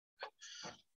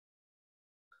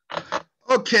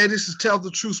Okay, this is Tell the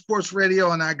Truth Sports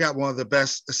Radio, and I got one of the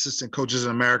best assistant coaches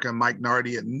in America, Mike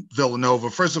Nardi at Villanova.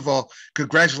 First of all,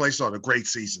 congratulations on a great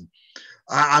season.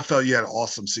 I felt you had an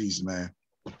awesome season, man.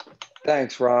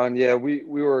 Thanks, Ron. Yeah, we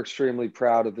were extremely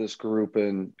proud of this group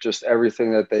and just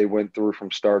everything that they went through from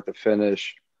start to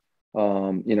finish.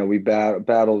 We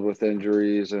battled with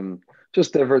injuries and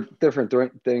just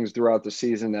different things throughout the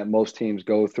season that most teams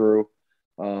go through.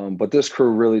 But this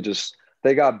crew really just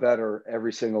they got better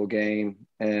every single game,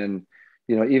 and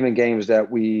even games that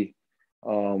we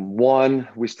won,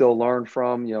 we still learned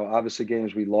from. Obviously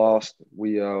games we lost,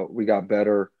 we got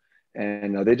better,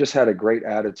 and they just had a great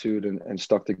attitude and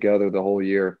stuck together the whole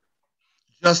year.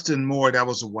 Justin Moore, that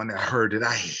was the one that hurt it.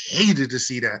 I hated to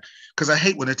see that because I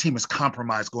hate when a team is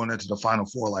compromised going into the Final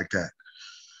Four like that.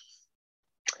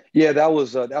 Yeah, that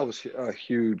was a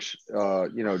huge,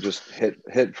 just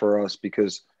hit for us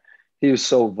because he was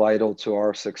so vital to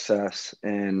our success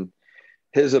and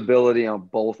his ability on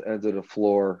both ends of the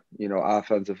floor.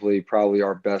 Offensively, probably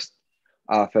our best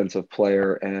offensive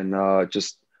player, and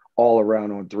just all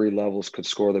around on three levels could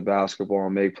score the basketball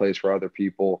and make plays for other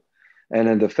people. And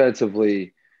then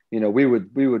defensively, we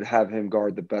would have him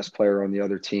guard the best player on the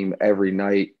other team every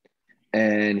night,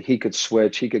 and he could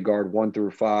switch. He could guard 1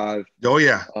 through 5. Oh,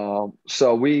 yeah.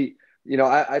 So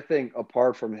I think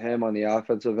apart from him on the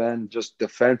offensive end, just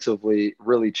defensively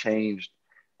really changed.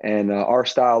 And our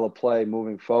style of play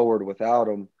moving forward without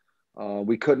him,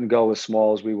 we couldn't go as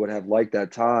small as we would have liked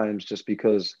at times just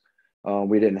because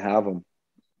we didn't have him.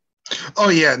 Oh,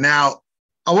 yeah. Now,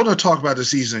 I want to talk about the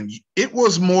season. It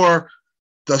was more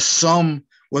the sum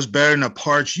was better than the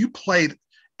parts. You played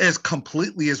as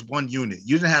completely as one unit.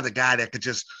 You didn't have the guy that could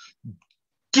just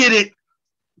get it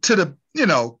to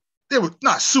they were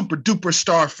not super duper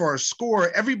star for a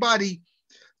score. Everybody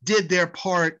did their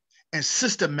part, and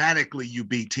systematically you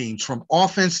beat teams from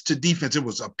offense to defense. It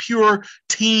was a pure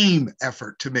team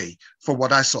effort to me for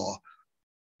what I saw.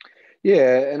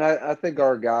 Yeah, and I think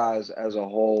our guys as a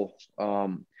whole,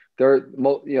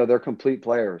 they're complete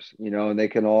players, and they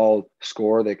can all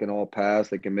score, they can all pass,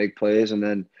 they can make plays, and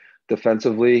then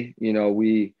defensively,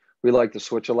 we like to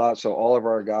switch a lot, so all of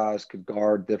our guys could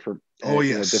guard different, Oh,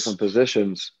 yes. different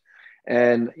positions.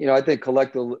 And I think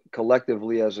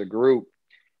collectively as a group,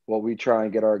 what we try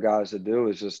and get our guys to do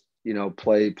is just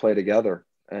play together.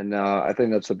 And I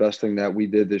think that's the best thing that we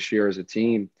did this year as a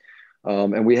team.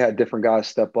 And we had different guys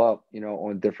step up,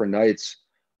 on different nights.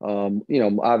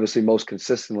 Obviously most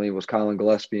consistently was Colin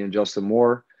Gillespie and Justin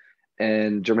Moore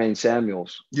and Jermaine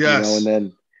Samuels. And Yes.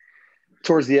 then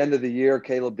towards the end of the year,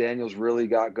 Caleb Daniels really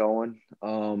got going,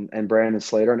 and Brandon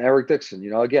Slater and Eric Dixon.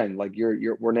 Again, like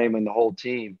we're naming the whole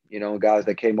team. Guys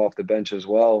that came off the bench as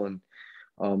well. And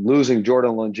losing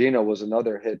Jordan Longino was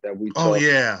another hit that we Oh, took.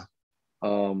 yeah.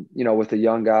 With a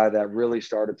young guy that really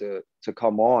started to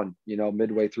come on,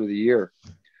 midway through the year.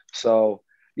 So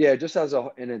yeah, just as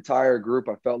an entire group,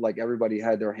 I felt like everybody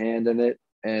had their hand in it,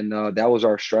 and that was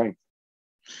our strength.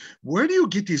 Where do you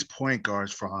get these point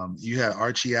guards from? You had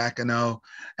I.A.A.S,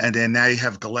 and then now you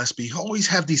have Gillespie. You always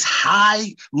have these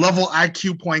high-level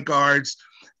IQ point guards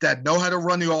that know how to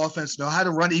run the offense, know how to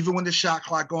run even when the shot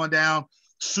clock going down,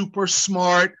 super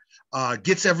smart,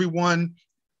 gets everyone,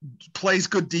 plays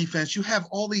good defense. You have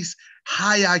all these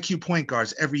high IQ point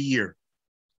guards every year.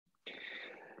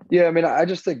 Yeah, I mean, I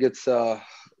just think it's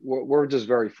we're just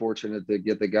very fortunate to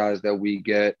get the guys that we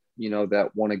get,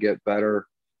 that want to get better.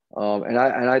 And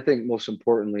I think most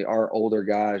importantly, our older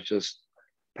guys just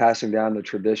passing down the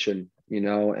tradition,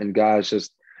 and guys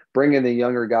just bringing the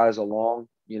younger guys along,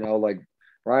 like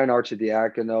Ryan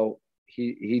Arcidiacono,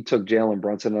 he took Jalen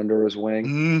Brunson under his wing,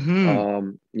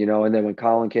 Mm-hmm. And then when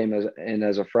Colin came in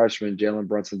as a freshman, Jalen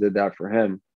Brunson did that for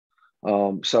him.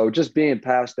 So just being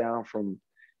passed down from,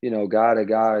 guy to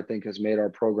guy, I think has made our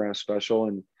program special.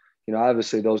 And,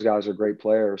 obviously those guys are great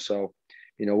players. So,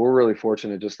 we're really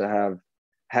fortunate just to have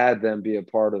had them be a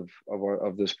part of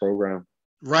this program.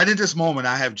 Right at this moment,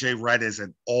 I have Jay Wright as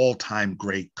an all-time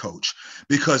great coach,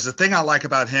 because the thing I like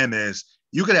about him is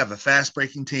you could have a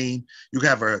fast-breaking team. You could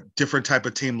have a different type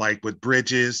of team like with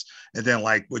Bridges, and then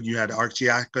like when you had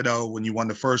Arcidiacono when you won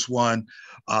the first one.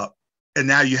 And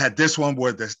now you had this one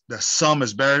where the sum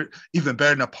is better, even better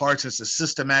than the parts. It's a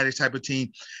systematic type of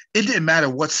team. It didn't matter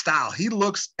what style. He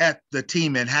looks at the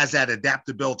team and has that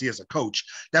adaptability as a coach.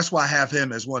 That's why I have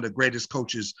him as one of the greatest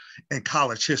coaches in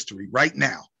college history right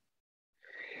now.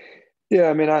 Yeah,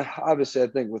 I mean, I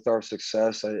think with our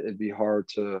success, it'd be hard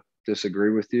to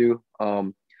disagree with you.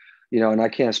 And I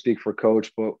can't speak for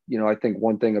Coach, but I think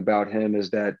one thing about him is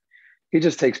that he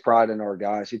just takes pride in our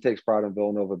guys. He takes pride in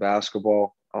Villanova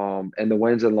basketball, and the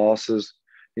wins and losses.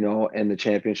 and the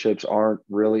championships aren't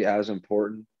really as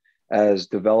important as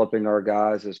developing our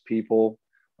guys as people,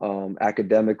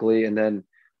 academically. And then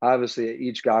obviously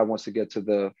each guy wants to get to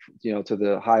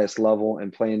the highest level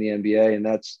and play in the NBA. And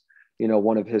that's,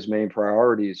 one of his main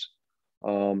priorities.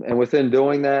 And within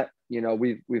doing that,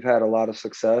 we've had a lot of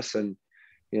success. And,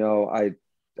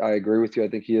 I agree with you. I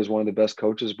think he is one of the best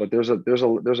coaches, but there's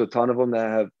a ton of them that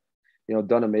have,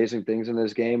 done amazing things in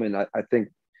this game. And I think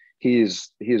he is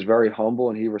very humble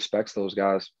and he respects those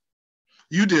guys.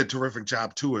 You did a terrific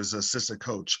job too as assistant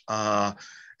coach.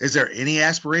 Is there any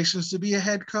aspirations to be a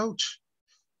head coach?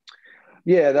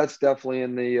 Yeah, that's definitely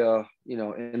in the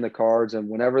in the cards. And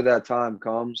whenever that time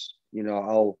comes,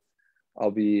 I'll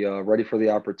be ready for the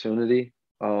opportunity.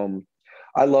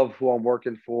 I love who I'm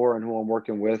working for and who I'm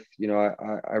working with.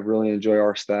 I really enjoy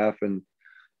our staff, and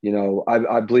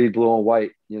I bleed blue and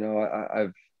white.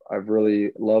 I've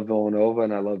really loved Villanova,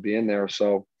 and I love being there.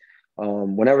 So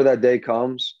whenever that day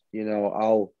comes,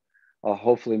 I'll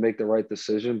hopefully make the right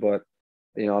decision. But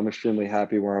I'm extremely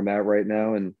happy where I'm at right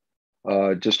now, and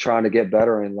just trying to get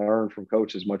better and learn from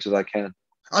coach as much as I can.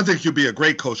 I think you'll be a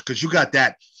great coach because you got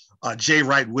that Jay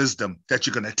Wright wisdom that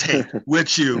you're going to take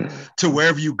with you to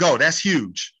wherever you go. That's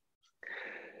huge.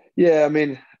 Yeah, I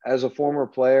mean, as a former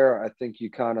player, I think you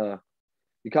kind of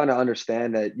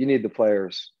understand that you need the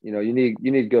players. You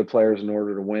need good players in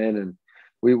order to win. And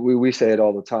we say it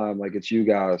all the time, like it's you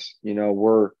guys.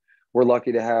 We're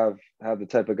lucky to have the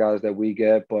type of guys that we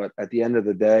get. But at the end of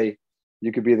the day,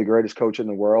 you could be the greatest coach in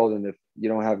the world, and if you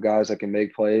don't have guys that can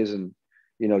make plays and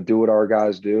do what our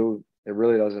guys do, it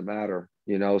really doesn't matter.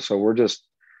 So we're just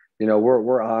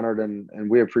we're honored, and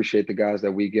we appreciate the guys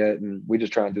that we get, and we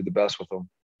just try and do the best with them.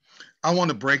 I want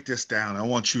to break this down. I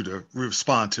want you to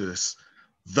respond to this.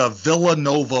 The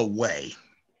Villanova way.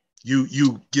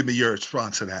 You give me your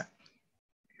response to that.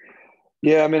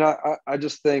 Yeah, I mean, I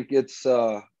just think it's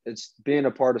being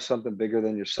a part of something bigger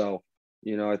than yourself.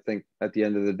 I think at the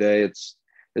end of the day, it's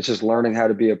just learning how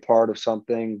to be a part of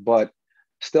something, but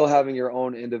still having your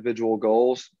own individual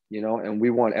goals. And we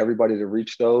want everybody to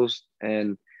reach those.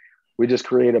 And we just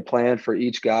create a plan for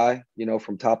each guy,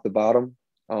 from top to bottom.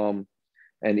 And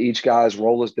each guy's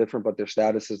role is different, but their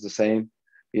status is the same.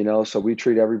 So we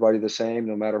treat everybody the same,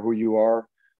 no matter who you are,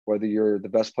 whether you're the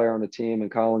best player on the team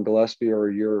and Colin Gillespie, or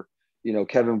you're,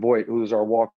 Kevin Voigt, who's our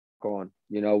walk on.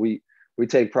 We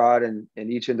take pride in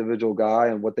each individual guy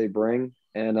and what they bring.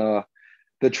 And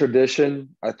the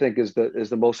tradition, I think, is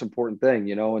the most important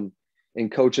thing. And in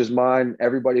coach's mind,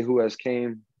 everybody who has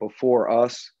came before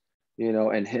us,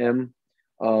 and him,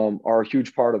 are a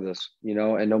huge part of this.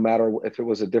 And no matter if it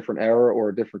was a different era or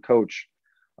a different coach,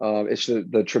 it's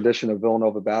the tradition of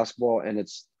Villanova basketball, and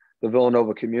it's the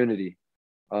Villanova community.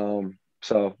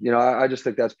 So I just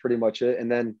think that's pretty much it. And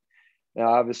then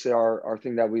obviously our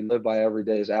thing that we live by every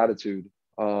day is attitude.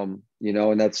 And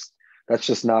that's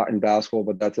just not in basketball,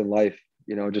 but that's in life.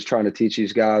 Just trying to teach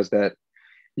these guys that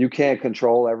you can't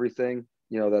control everything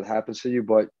that happens to you,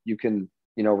 but you can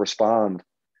respond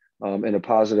in a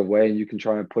positive way, and you can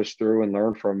try and push through and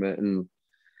learn from it. And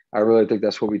I really think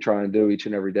that's what we try and do each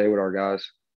and every day with our guys.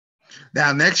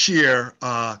 Now, next year,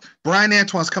 Brian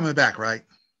Antoine's coming back, right?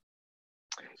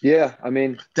 Yeah, I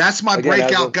mean, that's my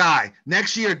breakout guy.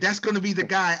 Next year, that's going to be the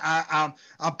guy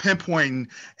I'm pinpointing.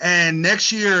 And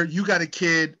next year, you got a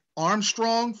kid,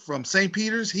 Armstrong from St.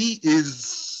 Peter's. He is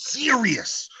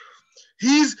serious.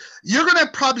 You're going to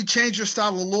probably change your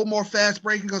style a little more fast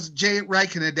breaking because Jay Wright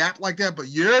can adapt like that. But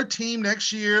your team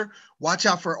next year, watch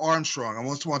out for Armstrong. I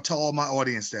just want to tell all my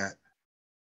audience that.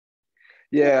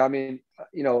 Yeah, I mean,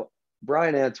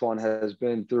 Brian Antoine has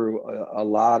been through a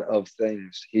lot of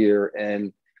things here,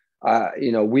 and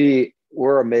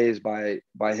we're amazed by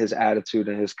his attitude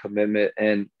and his commitment.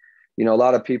 And a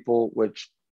lot of people, which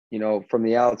from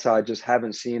the outside, just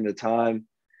haven't seen the time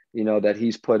that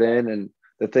he's put in and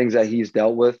the things that he's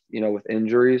dealt with with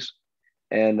injuries.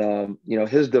 And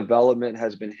his development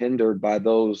has been hindered by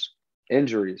those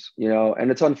injuries,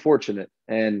 and it's unfortunate.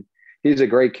 And he's a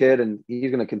great kid, and he's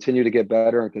going to continue to get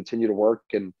better and continue to work.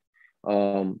 And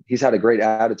he's had a great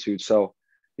attitude. So,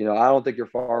 I don't think you're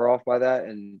far off by that.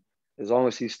 And as long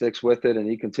as he sticks with it and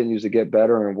he continues to get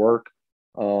better and work,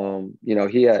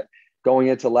 he had going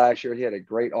into last year, he had a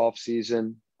great off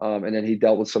season. And then he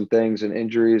dealt with some things and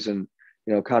injuries and,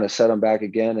 kind of set him back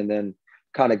again, and then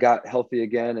kind of got healthy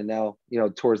again. And now,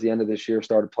 towards the end of this year,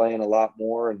 started playing a lot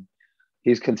more, and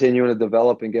he's continuing to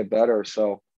develop and get better.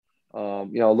 So,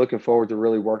 looking forward to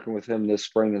really working with him this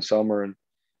spring and summer and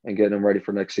getting him ready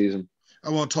for next season. I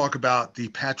want to talk about the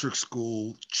Patrick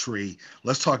School tree.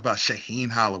 Let's talk about Shaheen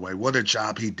Holloway. What a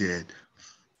job he did.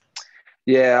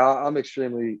 Yeah, I'm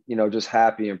extremely, just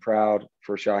happy and proud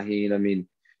for Shaheen. I mean,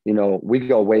 we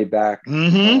go way back,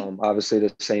 Mm-hmm. obviously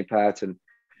to St. Pat's, and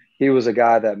he was a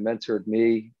guy that mentored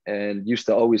me and used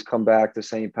to always come back to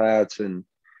St. Pat's and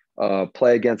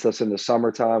play against us in the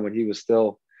summertime when he was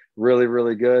still really,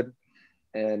 really good.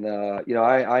 And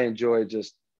I enjoyed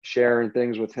just sharing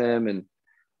things with him, and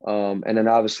then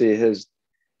obviously his,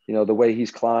 the way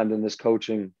he's climbed in this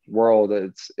coaching world,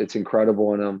 it's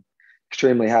incredible, and I'm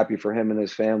extremely happy for him and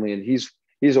his family. And he's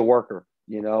a worker,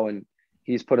 and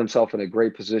he's put himself in a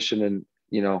great position. And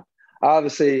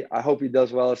obviously, I hope he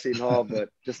does well at Seton Hall, but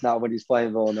just not when he's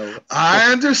playing Villanova.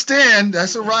 I understand.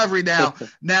 That's a rivalry now.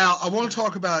 Now, I want to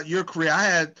talk about your career. I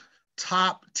had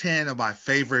top 10 of my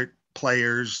favorite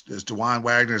players. There's DeJuan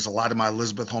Wagner. There's a lot of my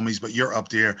Elizabeth homies, but you're up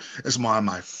there as one of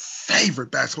my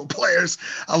favorite basketball players.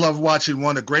 I love watching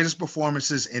one of the greatest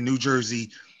performances in New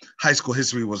Jersey high school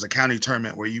history was a county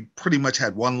tournament where you pretty much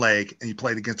had one leg and you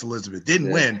played against Elizabeth. Didn't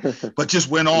Yeah. win, but just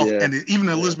went off. Yeah. And even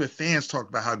the Yeah. Elizabeth fans talked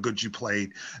about how good you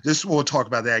played. We'll talk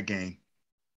about that game.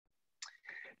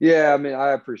 Yeah, I mean,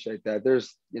 I appreciate that.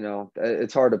 There's,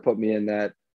 it's hard to put me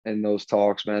in those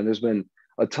talks, man. There's been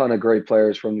a ton of great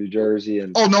players from New Jersey,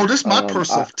 and Oh no, this is my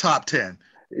personal I top 10.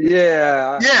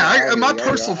 yeah, Yeah, no, I hear my you.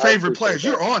 personal I favorite appreciate players. that.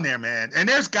 You're on there, man. And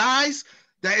there's guys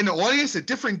that in the audience at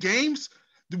different games,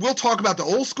 we'll talk about the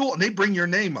old school, and they bring your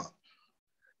name up.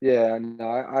 Yeah, no,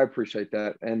 I appreciate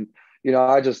that. And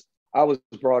I was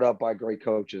brought up by great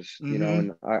coaches, Mm-hmm.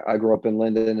 and I grew up in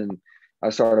Linden, and I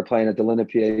started playing at the Linden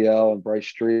PAL and Bryce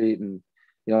Street, and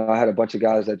I had a bunch of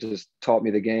guys that just taught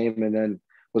me the game, and then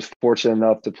was fortunate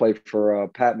enough to play for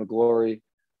Pat McGlory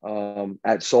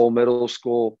at Seoul Middle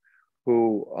School,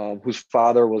 whose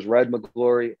father was Red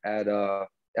McGlory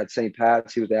at St.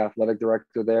 Pat's. He was the athletic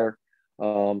director there.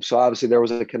 So obviously there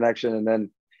was a connection, and then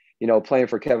playing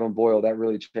for Kevin Boyle, that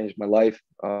really changed my life,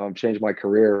 changed my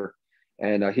career.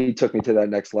 And he took me to that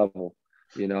next level,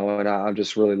 and I'm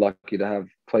just really lucky to have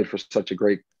played for such a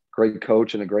great, great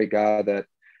coach and a great guy that,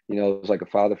 was like a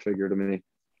father figure to me.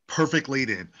 Perfect lead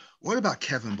in. What about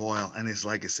Kevin Boyle and his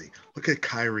legacy? Look at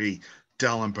Kyrie,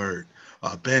 Dellenberg,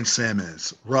 Ben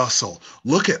Simmons, Russell.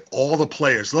 Look at all the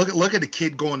players. Look at the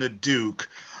kid going to Duke.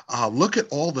 Look at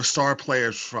all the star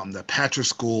players from the Patrick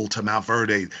School to Mount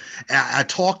Verde. I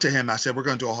talked to him. I said, we're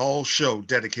going to do a whole show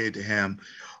dedicated to him.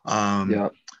 Um, Yeah.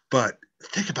 but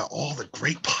think about all the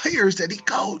great players that he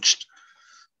coached.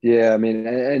 Yeah. I mean,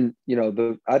 and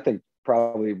I think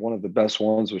probably one of the best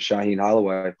ones was Shaheen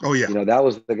Holloway. Oh, yeah. That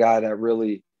was the guy that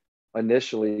really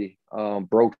initially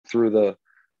broke through the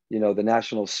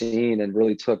national scene and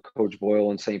really took Coach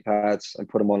Boyle and St. Pat's and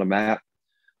put him on a map.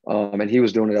 And he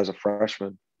was doing it as a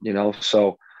freshman,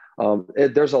 So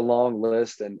there's a long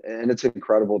list, and it's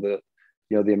incredible the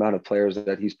amount of players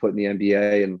that he's put in the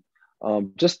NBA, and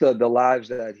just the lives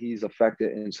that he's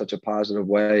affected in such a positive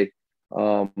way.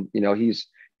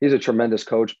 He's a tremendous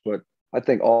coach, but I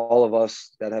think all of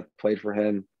us that have played for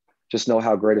him just know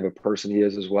how great of a person he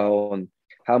is as well, and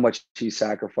how much he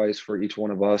sacrificed for each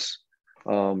one of us,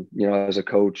 as a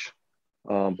coach.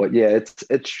 But yeah,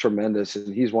 it's tremendous,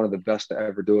 and he's one of the best to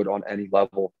ever do it on any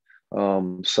level.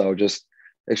 So just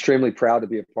extremely proud to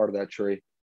be a part of that tree.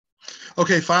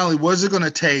 Okay, finally, what is it going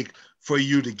to take for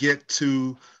you to get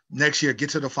to next year, get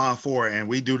to the Final Four? And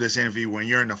we do this interview when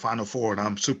you're in the Final Four, and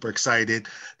I'm super excited.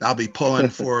 I'll be pulling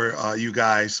for you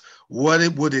guys.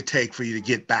 Would it take for you to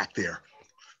get back there?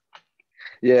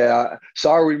 Yeah,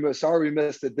 sorry we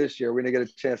missed it this year. We didn't get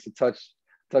a chance to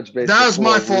touch base That was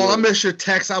my before. fault. I missed your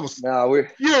text. I was No, we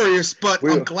furious, but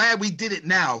we I'm glad we did it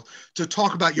now to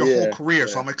talk about your whole yeah career.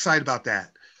 So yeah I'm excited about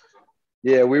that.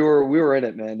 yeah we were in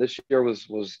it, man. This year was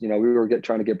we were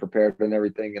trying to get prepared and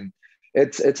everything, and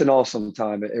it's an awesome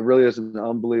time. It really is an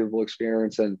unbelievable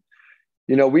experience, and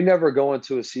we never go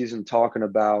into a season talking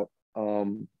about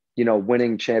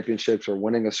winning championships or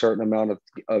winning a certain amount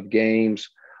of games,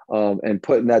 and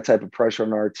putting that type of pressure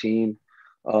on our team.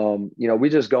 We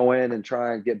just go in and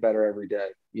try and get better every day,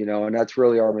 and that's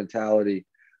really our mentality.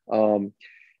 Um,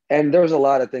 and there's a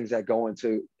lot of things that go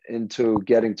into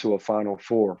getting to a Final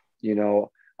Four.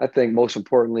 I think most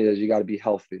importantly is you got to be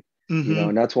healthy. Mm-hmm.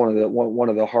 And that's one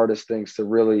of the hardest things to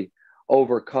really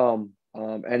overcome.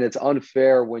 And it's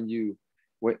unfair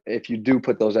if you do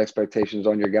put those expectations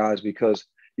on your guys, because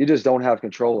you just don't have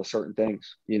control of certain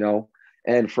things.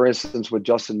 And for instance, with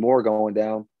Justin Moore going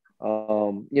down,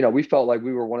 we felt like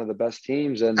we were one of the best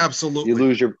teams, and you Absolutely.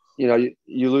 lose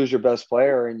you lose your best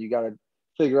player, and you got to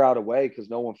figure out a way, because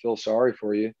no one feels sorry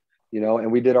for you,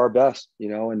 and we did our best,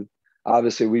 and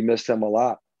obviously we missed him a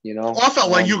lot. you know. Oh, I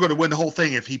felt like you were going to win the whole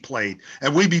thing if he played,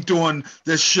 and we'd be doing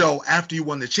this show after you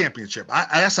won the championship.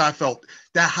 That's how I felt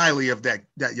that highly of that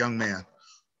young man.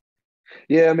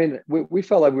 Yeah, I mean, we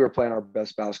felt like we were playing our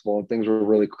best basketball and things were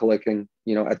really clicking,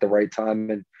 you know, at the right time.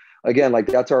 And again, like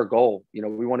that's our goal. You know,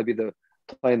 we want to be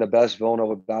playing the best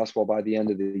Villanova basketball by the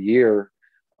end of the year,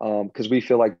 because we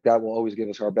feel like that will always give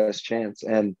us our best chance.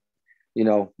 And you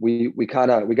know, we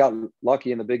got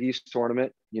lucky in the Big East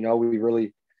tournament. You know, we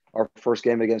really our first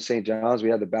game against St. John's, we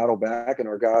had to battle back, and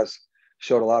our guys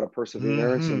showed a lot of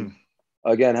perseverance and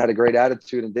again had a great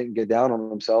attitude and didn't get down on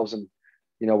themselves. And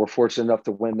you know, we're fortunate enough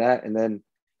to win that. And then,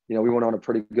 you know, we went on a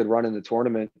pretty good run in the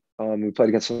tournament. We played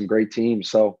against some great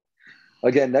teams. So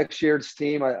again, next year's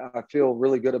team, I feel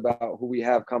really good about who we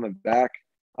have coming back.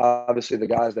 Obviously, the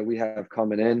guys that we have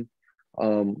coming in,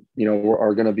 you know,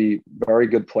 are going to be very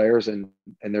good players and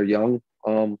they're young.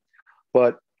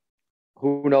 But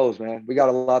who knows, man? We got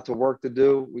a lot to work to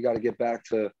do. We got to get back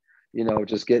to, you know,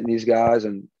 just getting these guys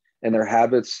and their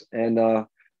habits. And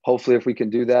hopefully, if we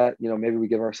can do that, you know, maybe we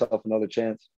give ourselves another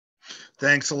chance.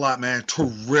 Thanks a lot, man.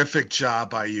 Terrific job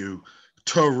by you.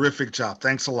 Terrific job.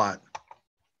 Thanks a lot.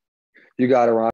 You got it, Ron.